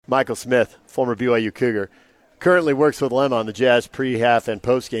Michael Smith, former BYU Cougar, currently works with Lem on the Jazz pre-half and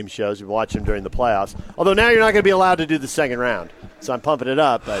post-game shows. You watch him during the playoffs. Although now you're not going to be allowed to do the second round. So I'm pumping it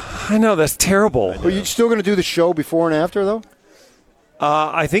up. But I know, that's terrible. Are you still going to do the show before and after, though?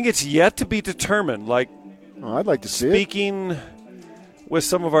 I think it's yet to be determined. I'd like to see it. Speaking with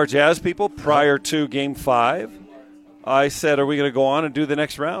some of our Jazz people prior to Game 5, I said, are we going to go on and do the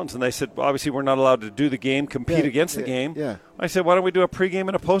next rounds? And they said, well, obviously we're not allowed to do the game, compete against the game. Yeah. I said, why don't we do a pregame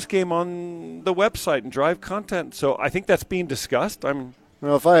and a postgame on the website and drive content? So I think that's being discussed. Well,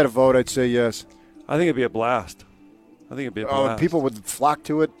 if I had a vote, I'd say yes. I think it'd be a blast. And people would flock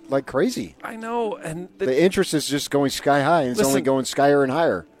to it like crazy. I know. And the interest is just going sky high, and it's only going skyer and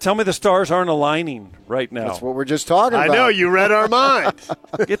higher. Tell me the stars aren't aligning right now. That's what we're just talking about. I know. You read our minds.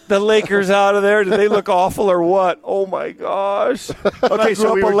 Get the Lakers out of there. Did they look awful or what? Oh, my gosh. Okay,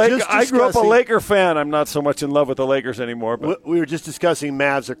 so I grew up a Laker fan. I'm not so much in love with the Lakers anymore. But we were just discussing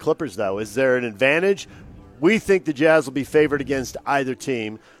Mavs or Clippers, though. Is there an advantage? We think the Jazz will be favored against either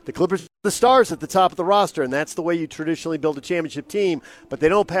team. The Clippers, the stars at the top of the roster, and that's the way you traditionally build a championship team, but they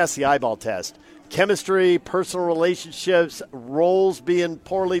don't pass the eyeball test. Chemistry, personal relationships, roles being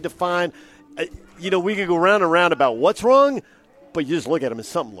poorly defined. We could go round and round about what's wrong, but you just look at them and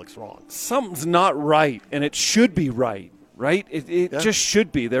something looks wrong. Something's not right, and it should be right? It just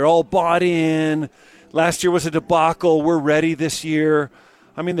should be. They're all bought in. Last year was a debacle. We're ready this year.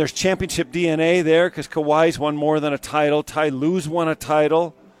 I mean, there's championship DNA there because Kawhi's won more than a title. Ty Lue's won a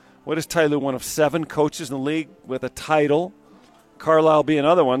title. What is Ty Lue? One of 7 coaches in the league with a title. Carlisle will be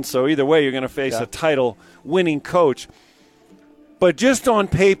another one, so either way you're going to face a title-winning coach. But just on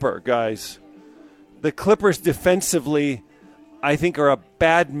paper, guys, the Clippers defensively, I think, are a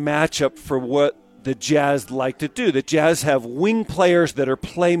bad matchup for what the Jazz like to do. The Jazz have wing players that are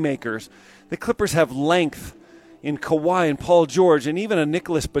playmakers. The Clippers have length in Kawhi and Paul George and even a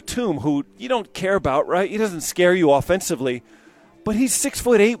Nicholas Batum, who you don't care about, right? He doesn't scare you offensively, but he's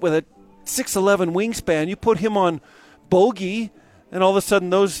 6'8" with a 6'11" wingspan. You put him on Bogey, and all of a sudden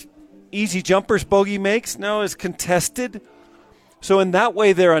those easy jumpers Bogey makes now is contested. So in that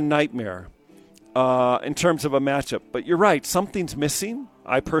way, they're a nightmare in terms of a matchup. But you're right, something's missing.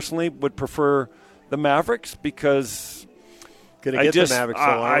 I personally would prefer the Mavericks because I just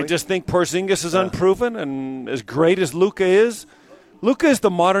think Porzingis is unproven, and as great as Luka is the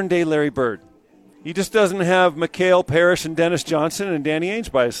modern-day Larry Bird. He just doesn't have Mikhail Parrish and Dennis Johnson and Danny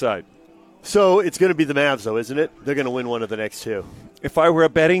Ainge by his side. So it's going to be the Mavs, though, isn't it? They're going to win one of the next 2. If I were a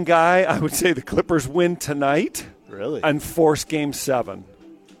betting guy, I would say the Clippers win tonight. Really? And force Game 7.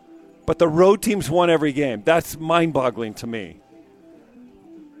 But the road teams won every game. That's mind-boggling to me.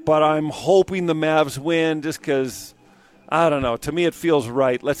 But I'm hoping the Mavs win just because, I don't know, to me it feels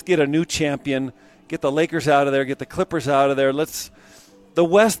right. Let's get a new champion, get the Lakers out of there, get the Clippers out of there. The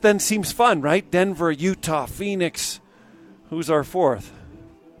West then seems fun, right? Denver, Utah, Phoenix. Who's our 4th?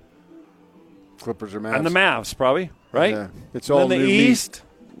 Clippers or Mavs. And the Mavs, probably, right? Yeah. It's all in the new East.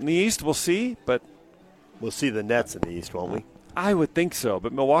 In the East, we'll see, but we'll see the Nets in the East, won't we? I would think so,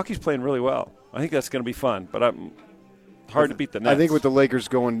 but Milwaukee's playing really well. I think that's going to be fun, but I'm hard to beat the Nets. I think with the Lakers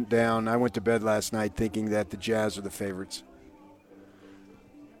going down, I went to bed last night thinking that the Jazz are the favorites.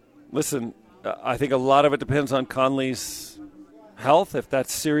 Listen, I think a lot of it depends on Conley's health, if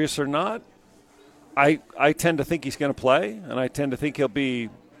that's serious or not. I tend to think he's going to play, and I tend to think he'll be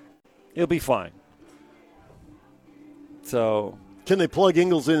fine. So can they plug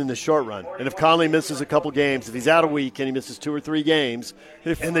Ingles in the short run? And if Conley misses a couple games, if he's out a week and he misses 2 or 3 games,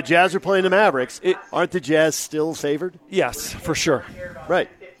 and the Jazz are playing the Mavericks, aren't the Jazz still favored? Yes, for sure. Right.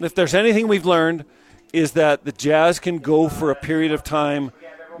 If there's anything we've learned is that the Jazz can go for a period of time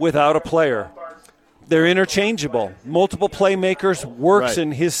without a player. They're interchangeable. Multiple playmakers works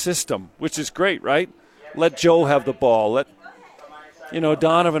in his system, which is great, right? Let Joe have the ball. Let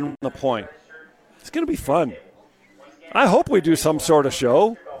Donovan run the point. It's going to be fun. I hope we do some sort of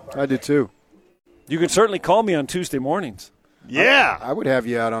show. I do too. You can certainly call me on Tuesday mornings. Yeah. I would have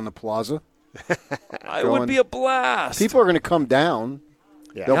you out on the plaza. It would be a blast. People are going to come down.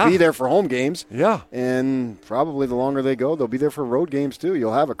 Yeah. They'll be there for home games. Yeah. And probably the longer they go, they'll be there for road games too.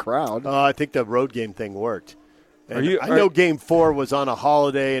 You'll have a crowd. I think the road game thing worked. I know Game 4 was on a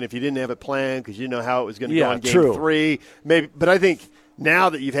holiday, and if you didn't have it planned because you didn't know how it was going to go in Game 3, maybe. But I think now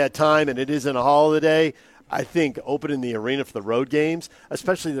that you've had time and it isn't a holiday, I think opening the arena for the road games,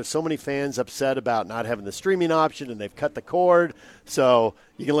 especially there's so many fans upset about not having the streaming option and they've cut the cord. So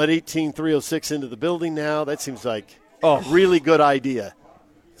you can let 18306 into the building now. That seems like a really good idea.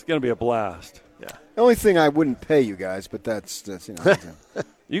 It's going to be a blast. Yeah. The only thing I wouldn't pay you guys, but that's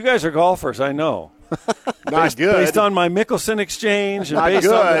You guys are golfers, I know. Not good. Based on my Mickelson exchange and based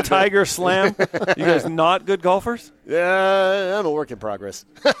on the Tiger Slam. You guys not good golfers? Yeah, I'm a work in progress.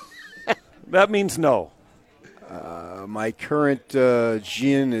 That means no. My current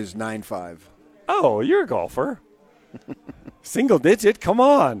GIN is 9.5. Oh, you're a golfer. Single digit? Come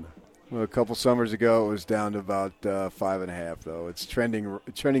on. Well, a couple summers ago, it was down to about 5.5, though. It's trending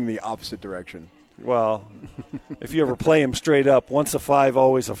the opposite direction. Well, if you ever play him straight up, once a 5,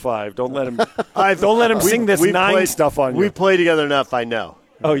 always a 5. Don't let him sing this 9 stuff on you. We play together enough, I know.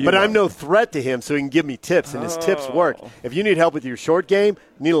 But I'm no threat to him, so he can give me tips, and his tips work. If you need help with your short game,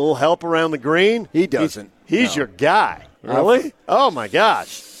 need a little help around the green, he doesn't. He's your guy. Really? Oh my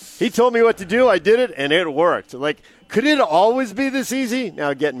gosh. He told me what to do, I did it, and it worked. Like, could it always be this easy?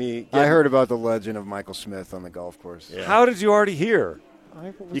 Now get me. I heard about the legend of Michael Smith on the golf course. Yeah. How did you already hear?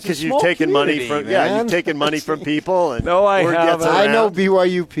 Because you've taken money from you've taken money from people. And no, I haven't. I know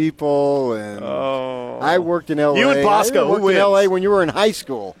BYU people, and I worked in L.A. You and Bosco, who wins? In L.A. when you were in high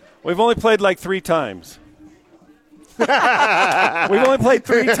school. We've only played like 3 times. We've only played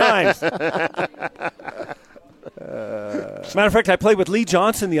 3 times. As a matter of fact, I played with Lee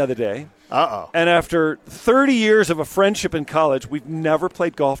Johnson the other day. And after 30 years of a friendship in college, we've never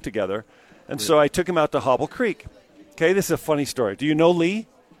played golf together. And so I took him out to Hobble Creek. Okay, this is a funny story. Do you know Lee?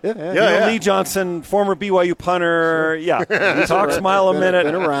 Yeah. Lee Johnson, former BYU punter. Sure. Yeah. He talks a mile a minute.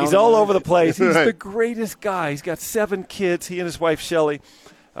 He's all over the place. He's the greatest guy. He's got 7 kids, he and his wife, Shelly.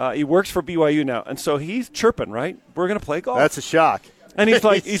 He works for BYU now. And so he's chirping, right? We're going to play golf. That's a shock. And he's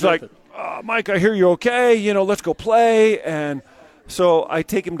like, Mike, I hear you're okay. Let's go play. And so I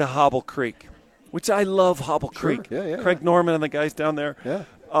take him to Hobble Creek, which I love Hobble Creek. Yeah. Craig Norman and the guys down there. Yeah.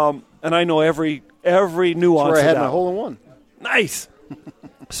 And I know every nuance That's where I had my hole-in-one. Nice.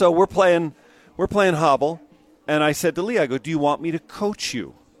 So we're playing Hobble, and I said to Lee, I go, do you want me to coach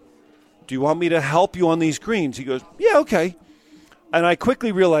you? Do you want me to help you on these greens? He goes, yeah, okay. And I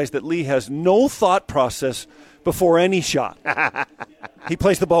quickly realized that Lee has no thought process before any shot. He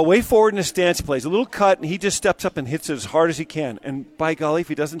plays the ball way forward in his stance. He plays a little cut, and he just steps up and hits it as hard as he can. And by golly, if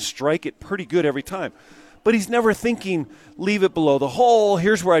he doesn't strike it pretty good every time. But he's never thinking, leave it below the hole.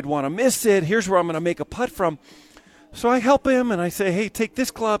 Here's where I'd want to miss it. Here's where I'm going to make a putt from. So I help him, and I say, hey, take this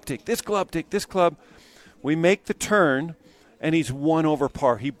club, take this club, take this club. We make the turn, and he's 1 over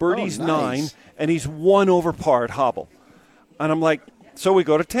par. He birdies 9, and he's 1 over par at Hobble. And I'm like, so we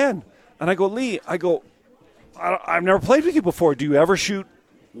go to 10. And I go, Lee, I've never played with you before. Do you ever shoot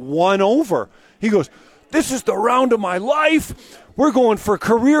 1 over? He goes, this is the round of my life. We're going for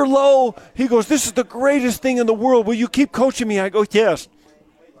career low. He goes, this is the greatest thing in the world. Will you keep coaching me? I go, yes.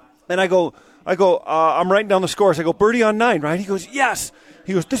 And I go, I'm writing down the scores. I go, birdie on 9, right? He goes, yes.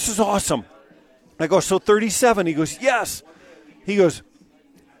 He goes, this is awesome. I go, so 37. He goes, yes. He goes,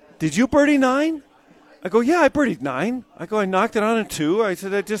 did you birdie 9? I go, yeah, I birdied 9. I go, I knocked it on a 2. I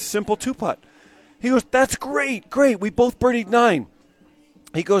said, I just simple 2-putt. He goes, that's great. We both birdied 9.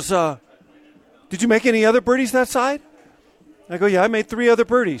 He goes, did you make any other birdies that side? I go, yeah, I made 3 other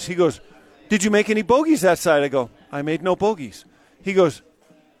birdies. He goes, did you make any bogeys that side? I go, I made no bogeys. He goes,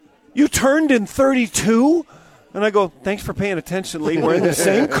 you turned in 32? And I go, thanks for paying attention, Lee. We're in the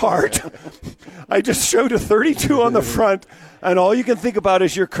same cart. I just showed a 32 on the front, and all you can think about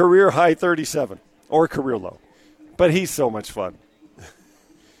is your career high 37 or career low. But he's so much fun.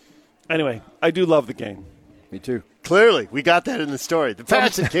 Anyway, I do love the game. Me too. Clearly, we got that in the story. The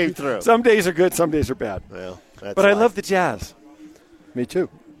passion came through. Some days are good, some days are bad. Well, but I love the Jazz. Me too.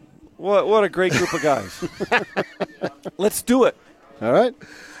 What a great group of guys. Let's do it. All right.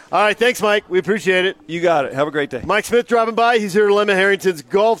 All right, thanks, Mike. We appreciate it. You got it. Have a great day. Mike Smith dropping by. He's here at Alema Harrington's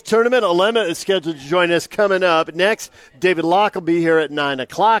golf tournament. Alema is scheduled to join us coming up next. David Locke will be here at 9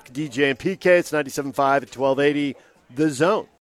 o'clock. DJ and PK, it's 97.5 at 1280, The Zone.